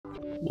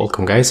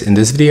Welcome guys, in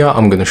this video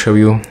I'm gonna show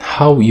you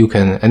how you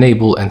can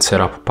enable and set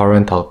up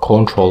parental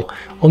control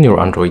on your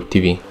Android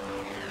TV.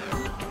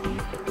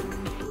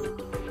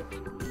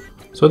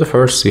 So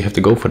first you have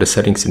to go for the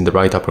settings in the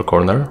right upper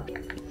corner.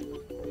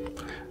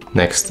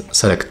 Next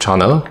select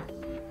channel.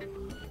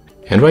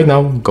 And right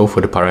now go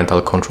for the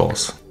parental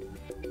controls.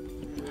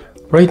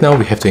 Right now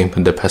we have to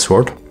input the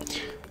password.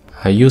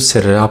 You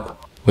set it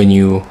up when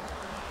you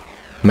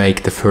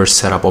make the first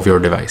setup of your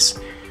device.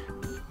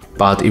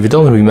 But if you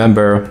don't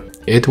remember,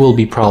 it will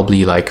be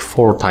probably like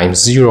 4 times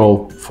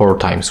 0, 4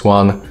 times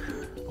 1,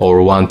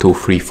 or 1, 2,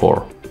 3,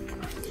 4.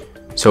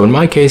 So in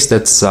my case,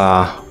 that's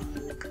 1,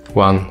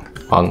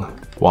 1,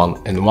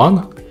 1, and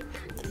 1.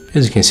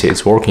 As you can see,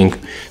 it's working.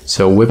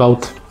 So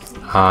without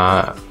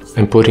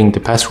inputting the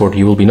password,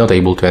 you will be not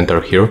able to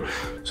enter here.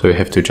 So you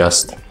have to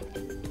just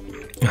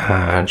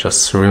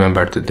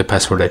remember the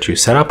password that you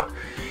set up.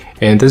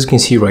 And as you can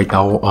see right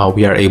now,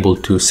 we are able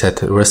to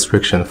set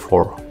restriction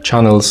for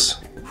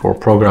channels, for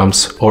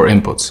programs or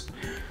inputs.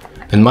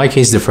 In my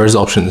case, the first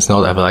option is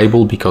not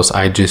available because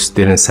I just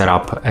didn't set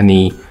up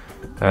any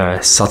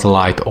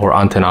satellite or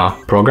antenna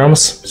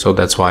programs, so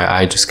that's why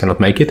I just cannot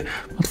make it.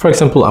 But for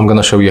example, I'm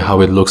gonna show you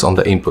how it looks on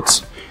the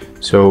inputs.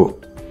 So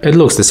it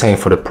looks the same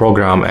for the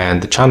program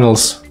and the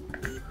channels.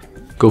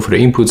 Go for the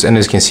inputs, and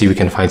as you can see, we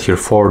can find here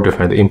 4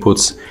 different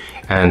inputs.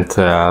 And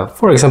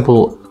for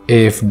example,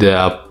 if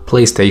the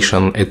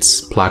PlayStation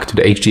it's plugged to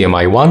the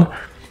HDMI 1,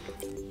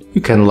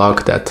 you can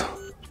lock that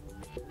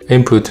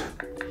input.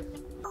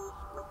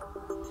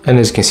 And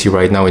as you can see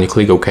right now, when you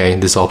click OK,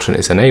 this option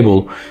is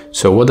enabled.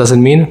 So what does it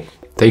mean?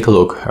 Take a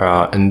look.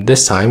 And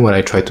this time when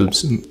I try to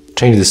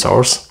change the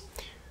source,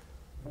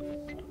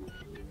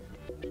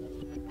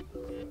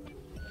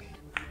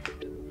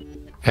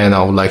 and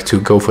I would like to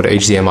go for the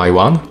HDMI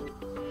 1,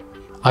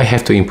 I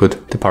have to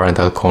input the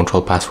parental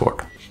control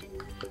password.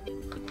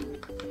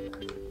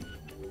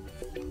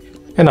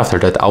 And after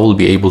that, I will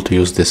be able to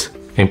use this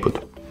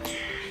input.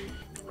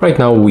 Right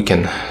now we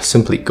can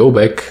simply go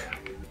back,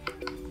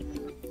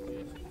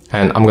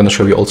 and I'm gonna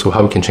show you also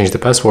how we can change the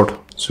password.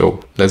 So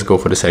let's go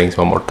for the settings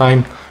one more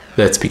time.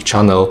 Let's pick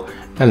channel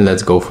and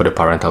let's go for the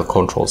parental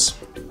controls.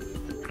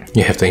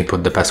 You have to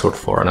input the password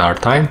for another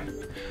time,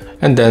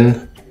 and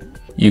then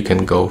you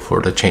can go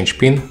for the change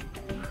pin.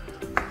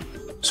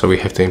 So we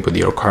have to input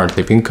your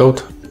currently pin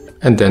code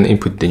and then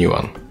input the new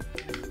one.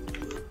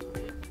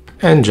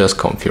 And just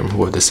confirm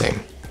with the same.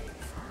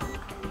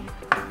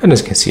 And as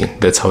you can see,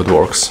 that's how it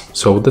works.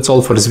 So that's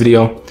all for this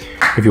video.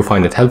 If you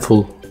find it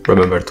helpful,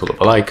 remember to leave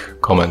a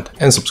like, comment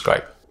and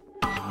subscribe.